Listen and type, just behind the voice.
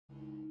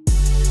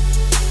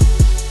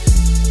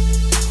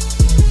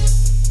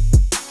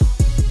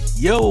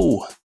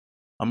Yo,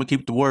 I'm gonna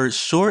keep the words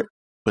short,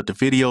 but the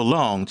video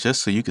long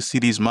just so you can see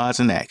these mods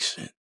in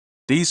action.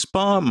 These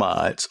spawn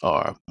mods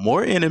are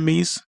more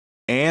enemies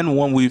and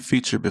one we've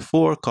featured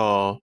before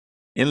called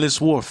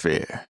Endless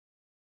Warfare.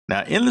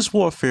 Now, Endless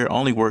Warfare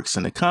only works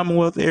in the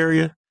Commonwealth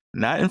area,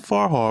 not in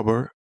Far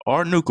Harbor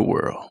or Nuka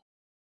World.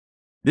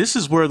 This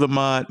is where the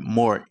mod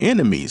More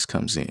Enemies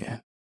comes in.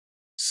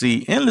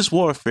 See, Endless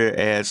Warfare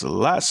adds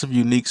lots of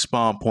unique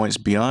spawn points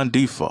beyond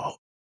default.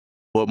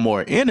 But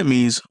More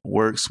Enemies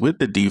works with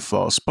the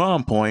default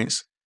spawn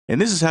points,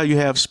 and this is how you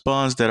have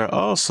spawns that are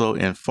also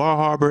in Far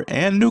Harbor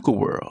and Nuka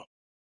World.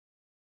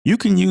 You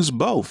can use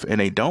both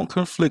and they don't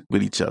conflict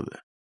with each other.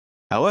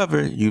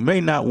 However, you may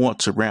not want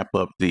to ramp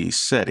up these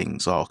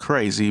settings all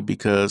crazy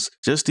because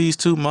just these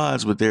two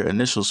mods with their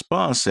initial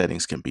spawn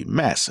settings can be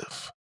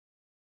massive.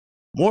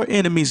 More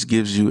Enemies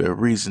gives you a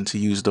reason to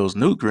use those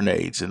nuke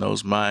grenades in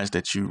those mines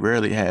that you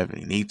rarely have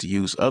any need to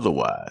use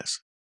otherwise.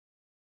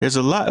 There's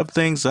a lot of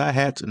things I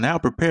had to now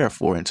prepare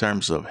for in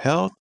terms of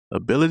health,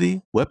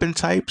 ability, weapon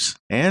types,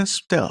 and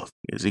stealth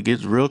as it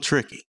gets real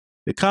tricky.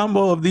 The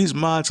combo of these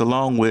mods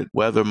along with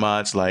weather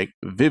mods like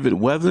Vivid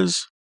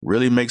Weathers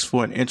really makes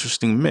for an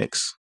interesting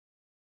mix.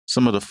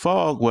 Some of the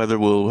fog weather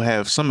will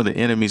have some of the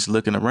enemies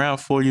looking around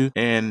for you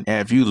and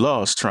have you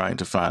lost trying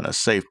to find a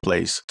safe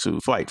place to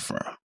fight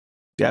from.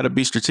 Gotta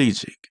be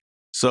strategic.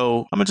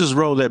 So I'm gonna just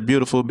roll that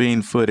beautiful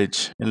bean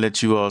footage and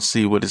let you all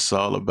see what it's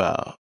all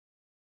about.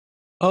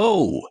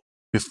 Oh,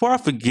 before I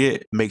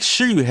forget, make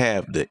sure you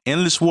have the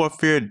Endless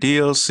Warfare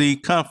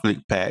DLC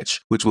conflict patch,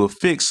 which will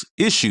fix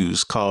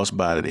issues caused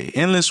by the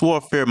Endless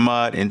Warfare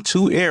mod in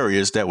 2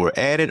 areas that were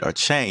added or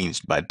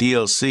changed by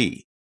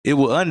DLC. It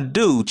will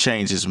undo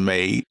changes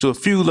made to a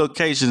few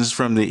locations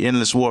from the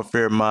Endless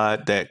Warfare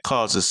mod that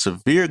causes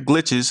severe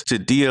glitches to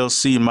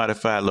DLC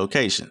modified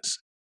locations.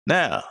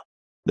 Now,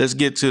 let's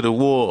get to the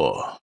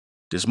war.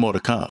 There's more to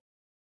come.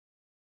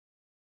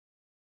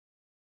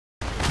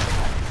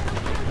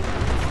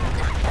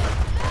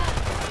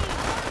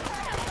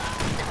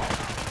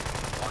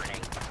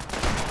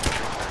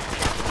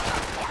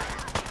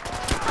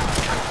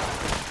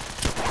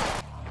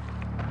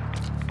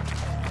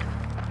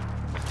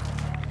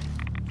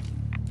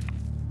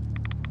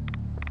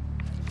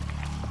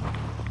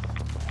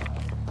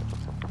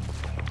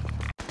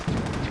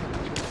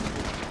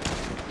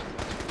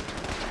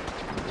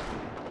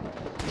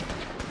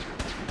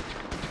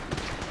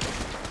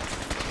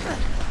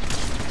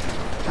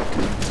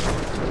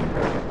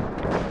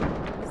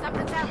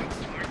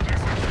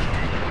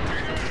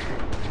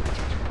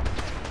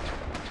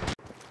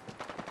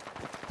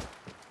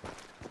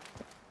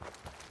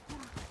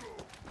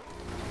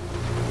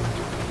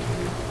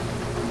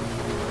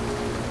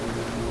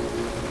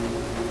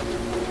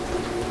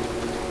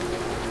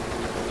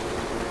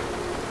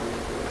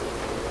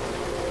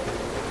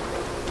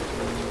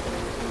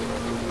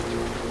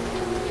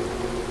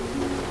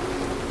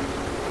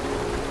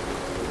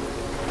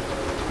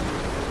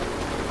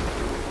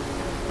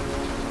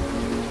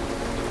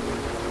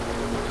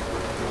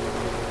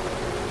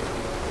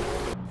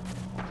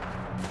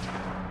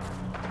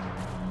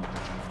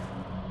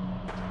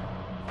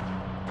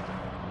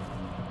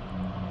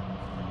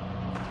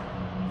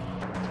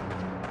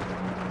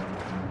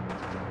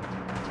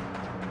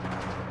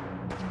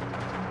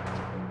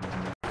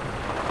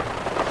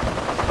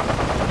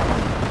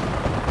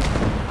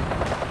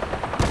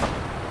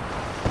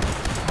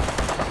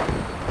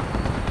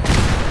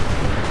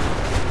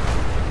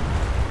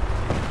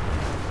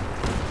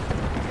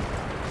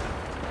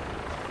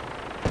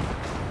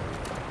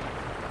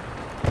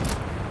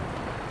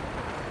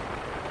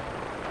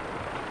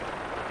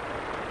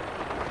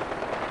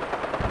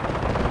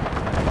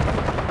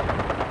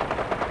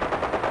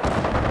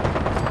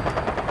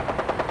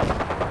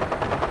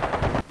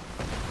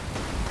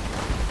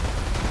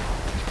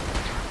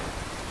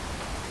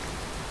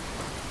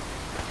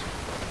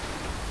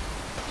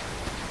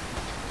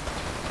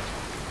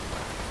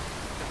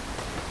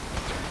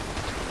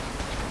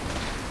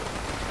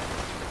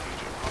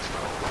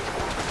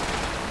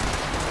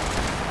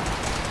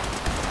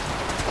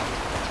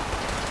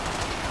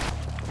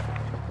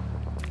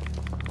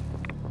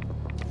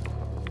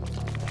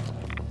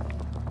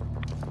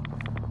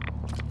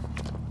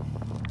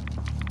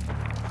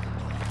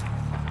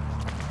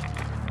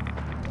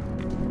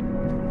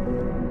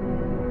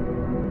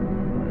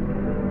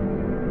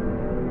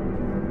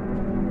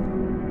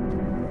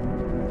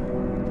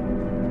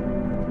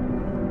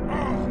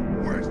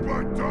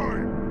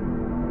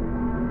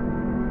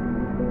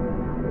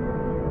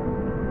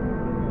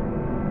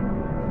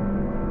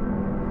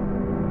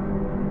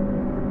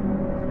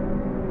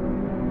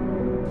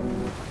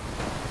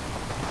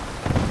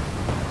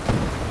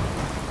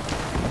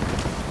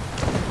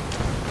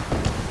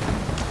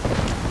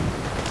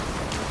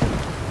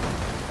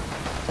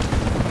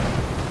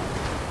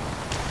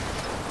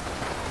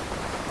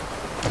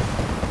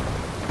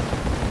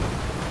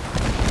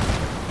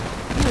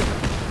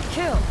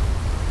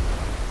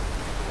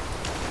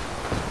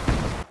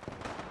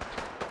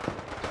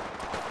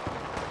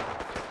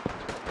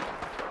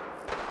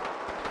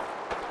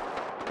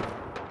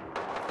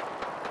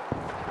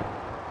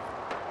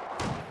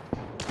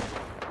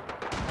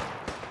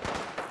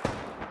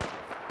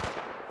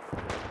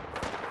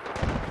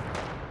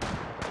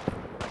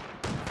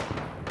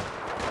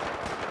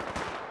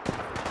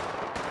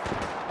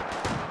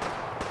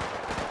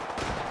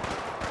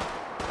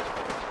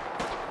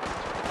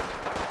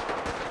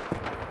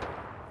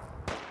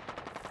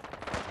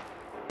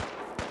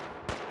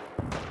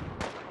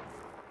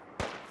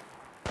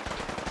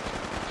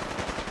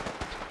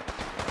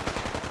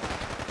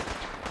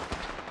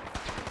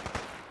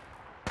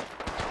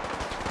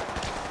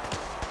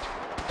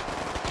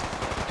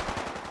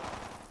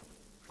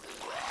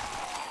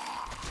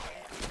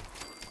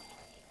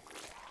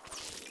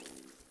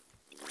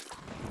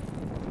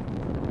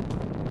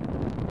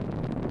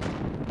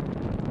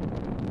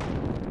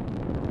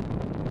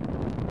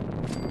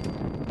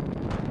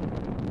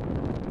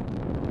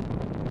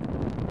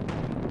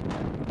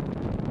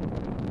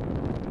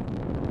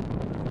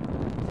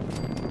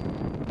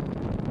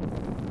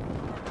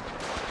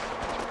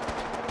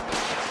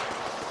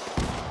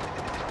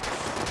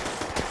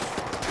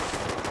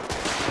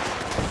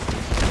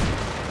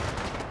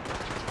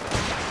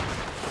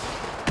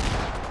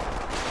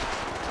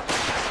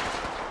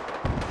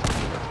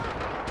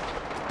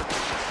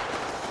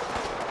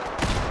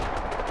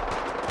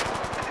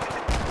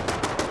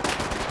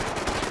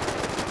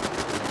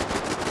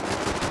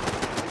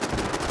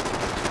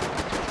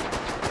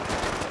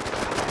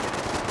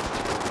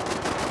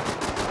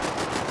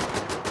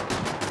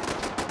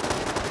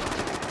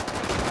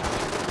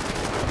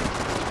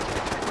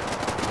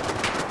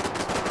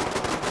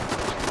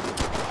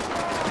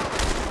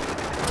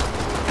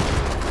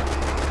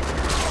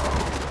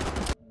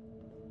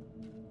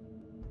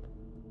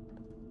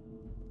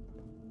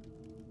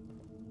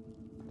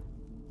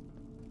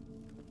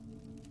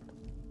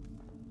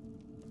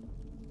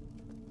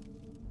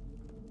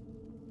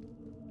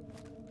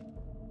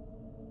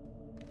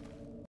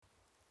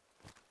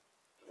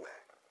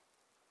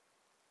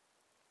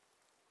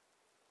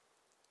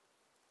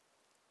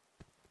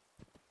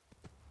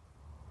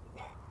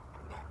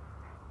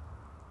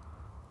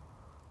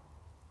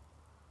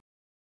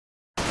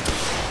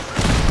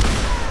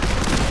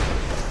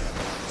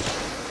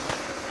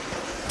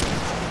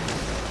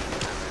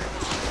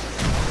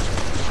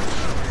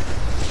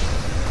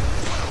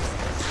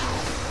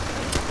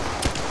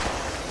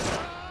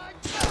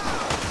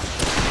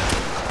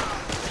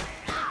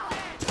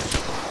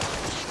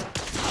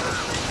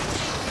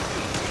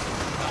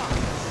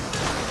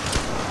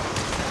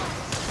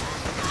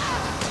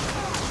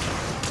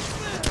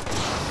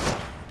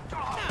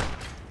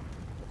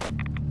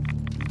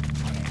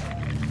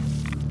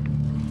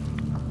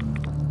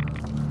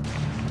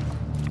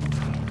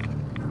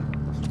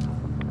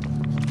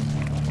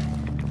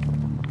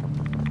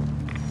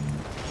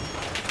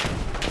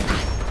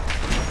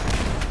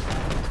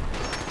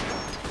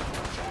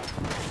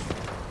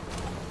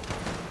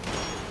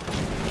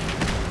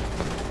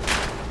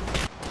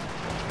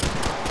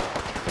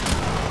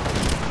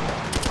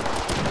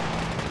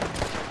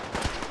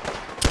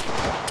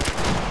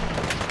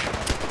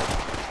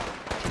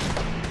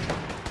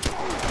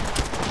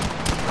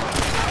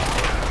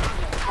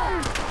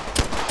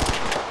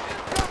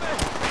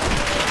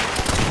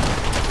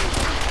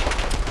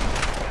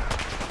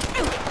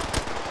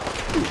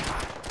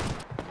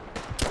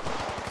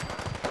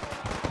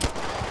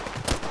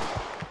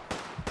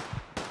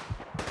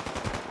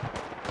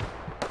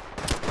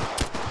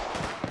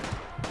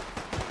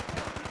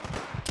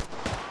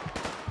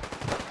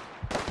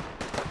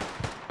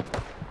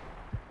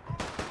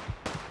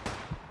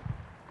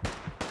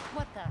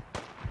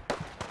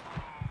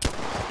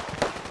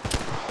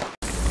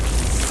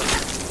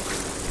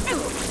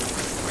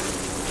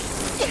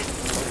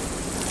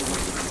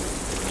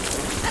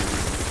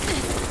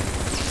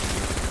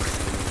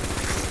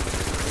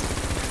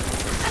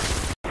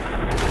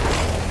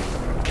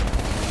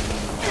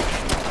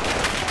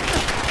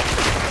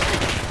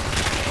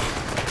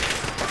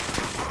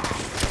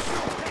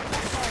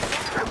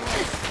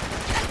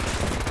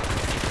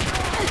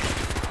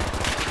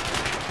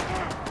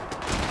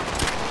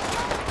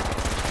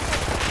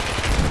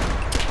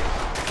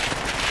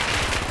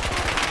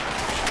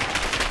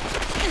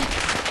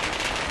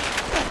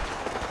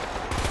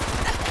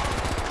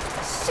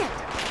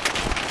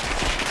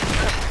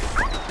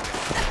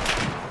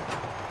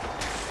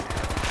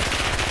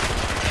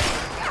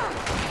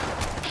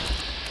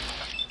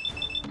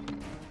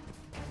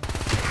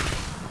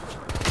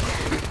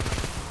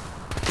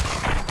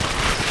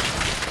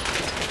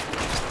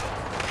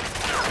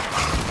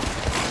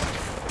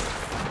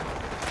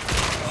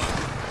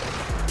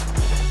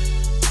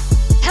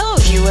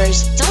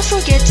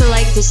 forget to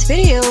like this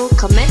video,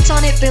 comment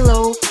on it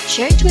below,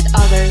 share it with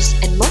others,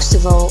 and most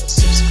of all,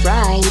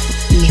 subscribe.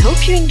 We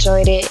hope you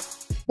enjoyed it.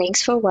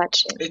 Thanks for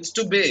watching. It's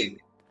too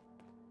big.